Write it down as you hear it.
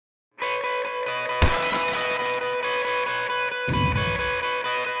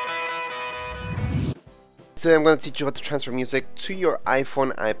Today I'm going to teach you how to transfer music to your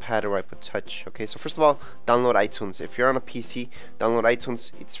iPhone, iPad, or iPod Touch. Okay, so first of all, download iTunes. If you're on a PC, download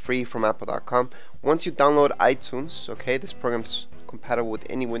iTunes. It's free from apple.com. Once you download iTunes, okay, this program's compatible with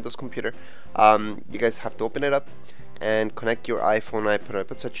any Windows computer. You guys have to open it up and connect your iPhone, iPad, or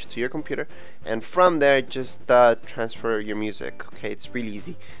iPod Touch to your computer, and from there just transfer your music. Okay, it's really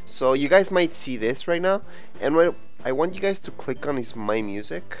easy. So you guys might see this right now, and what I want you guys to click on is My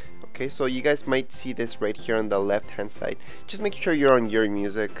Music. Okay, so you guys might see this right here on the left hand side. Just make sure you're on Your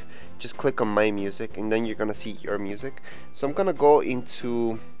Music. Just click on My Music and then you're gonna see Your Music. So I'm gonna go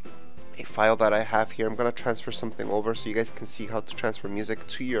into a file that I have here. I'm gonna transfer something over so you guys can see how to transfer music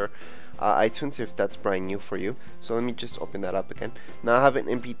to your iTunes if that's brand new for you. So let me just open that up again. Now I have an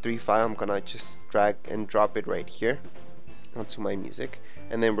MP3 file. I'm gonna just drag and drop it right here onto My Music,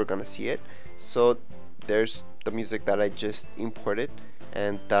 and then we're gonna see it. So there's the music that I just imported,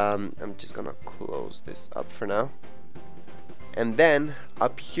 and I'm just gonna close this up for now. And then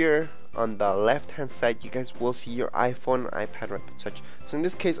up here on the left hand side you guys will see your iPhone, iPad, or iPod Touch. So in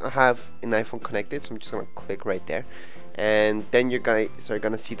this case I have an iPhone connected, so I'm just gonna click right there, and then you're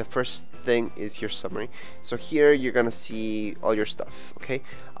gonna see the first thing is your summary. So here you're gonna see all your stuff. Okay,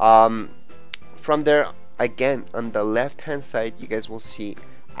 from there again on the left hand side you guys will see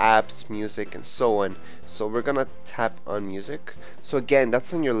apps, music, and so on. So we're gonna tap on music. So again,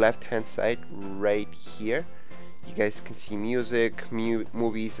 that's on your left hand side right here. You guys can see music,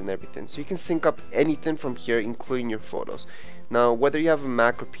 movies, and everything. So you can sync up anything from here, including your photos. Now whether you have a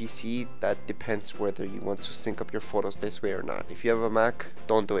Mac or PC, that depends whether you want to sync up your photos this way or not. If you have a Mac,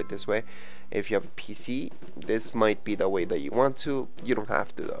 don't do it this way. If you have a PC, this might be the way that you want to. You don't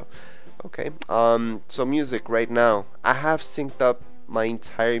have to though. Okay, so music right now I have synced up my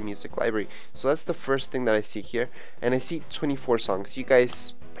entire music library. So that's the first thing that I see here, and I see 24 songs. You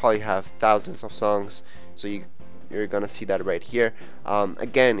guys probably have thousands of songs, so you're gonna see that right here.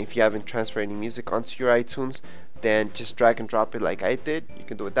 Again, if you haven't transferred any music onto your iTunes, then just drag and drop it like I did. You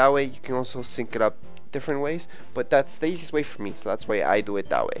can do it that way. You can also sync it up different ways, but that's the easiest way for me, so that's why I do it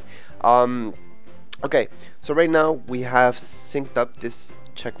that way. Okay, so right now we have synced up this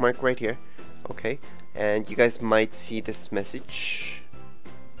check mark right here. Okay, and you guys might see this message.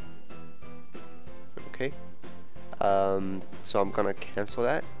 Okay, so I'm gonna cancel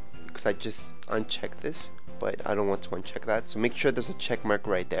that because I just unchecked this, but I don't want to uncheck that. So make sure there's a check mark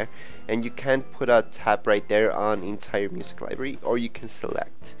right there, and you can put a tab right there on entire music library, or you can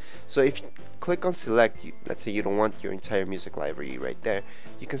select. So if you click on select, let's say you don't want your entire music library right there,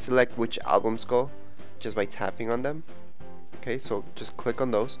 you can select which albums go just by tapping on them. Okay, so just click on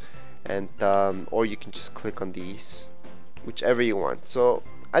those, and or you can just click on these, whichever you want. So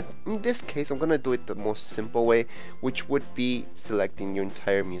in this case I'm gonna do it the most simple way, which would be selecting your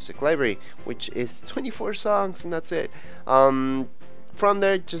entire music library, which is 24 songs, and that's it. From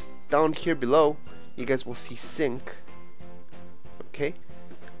there, just down here below you guys will see sync. Okay,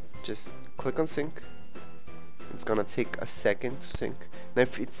 just click on sync. It's gonna take a second to sync. Now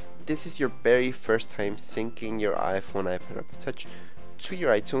if this is your very first time syncing your iPhone, iPad, or iPod Touch to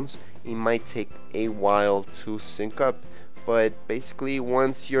your iTunes, it might take a while to sync up, but basically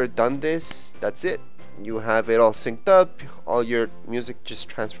once you're done this, that's it. You have it all synced up, all your music just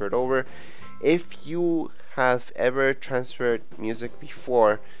transferred over. If you have ever transferred music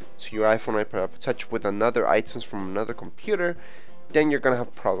before to your iPhone, iPad, or iPod Touch with another iTunes from another computer, then you're gonna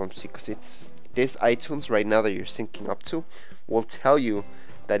have problems, because it's this iTunes right now that you're syncing up to will tell you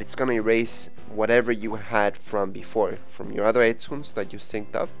that it's gonna erase whatever you had from before, from your other iTunes that you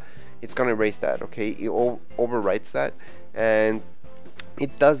synced up. It's gonna erase that. Okay, it overwrites that, and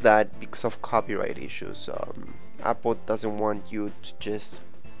it does that because of copyright issues. Apple doesn't want you to just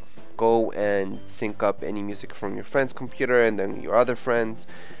go and sync up any music from your friend's computer and then your other friends.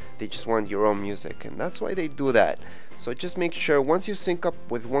 They just want your own music, and that's why they do that. So just make sure once you sync up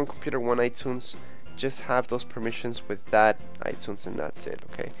with one computer, one iTunes, just have those permissions with that iTunes, and that's it.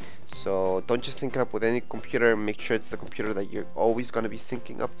 Okay, so don't just sync it up with any computer. Make sure it's the computer that you're always going to be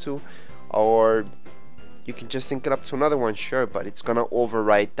syncing up to, or you can just sync it up to another one, sure, but it's gonna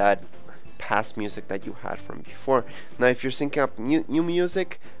overwrite that past music that you had from before. Now if you're syncing up new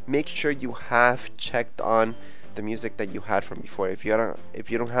music, make sure you have checked on the music that you had from before. If you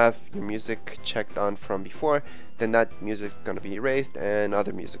don't have your music checked on from before, then that music is gonna be erased and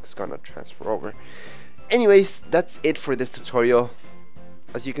other music is gonna transfer over. Anyways, that's it for this tutorial.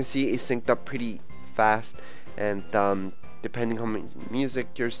 As you can see, it's synced up pretty fast, and depending on how much music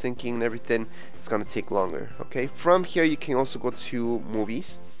you're syncing and everything, it's gonna take longer. Okay, from here you can also go to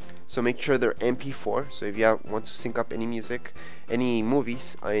movies. So make sure they're MP4. So if you want to sync up any music, any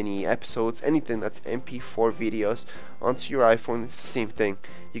movies, any episodes, anything that's MP4 videos onto your iPhone, it's the same thing.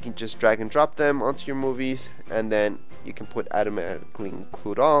 You can just drag and drop them onto your movies, and then you can put automatically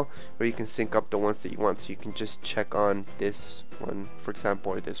include all, or you can sync up the ones that you want. So you can just check on this one, for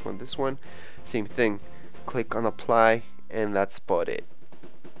example, or this one, same thing. Click on apply, and that's about it.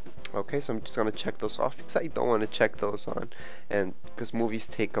 Okay, so I'm just gonna check those off because I don't want to check those on, and because movies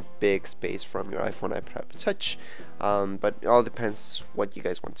take a big space from your iPhone, iPod Touch. But it all depends what you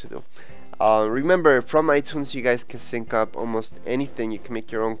guys want to do. Remember, from iTunes you guys can sync up almost anything. You can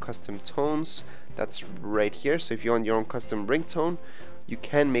make your own custom tones. That's right here. So if you want your own custom ringtone, you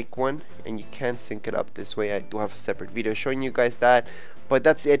can make one and you can sync it up this way. I do have a separate video showing you guys that. But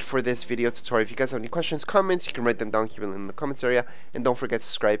that's it for this video tutorial. If you guys have any questions, comments, you can write them down here in the comments area. And don't forget to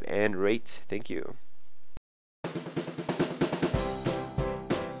subscribe and rate. Thank you.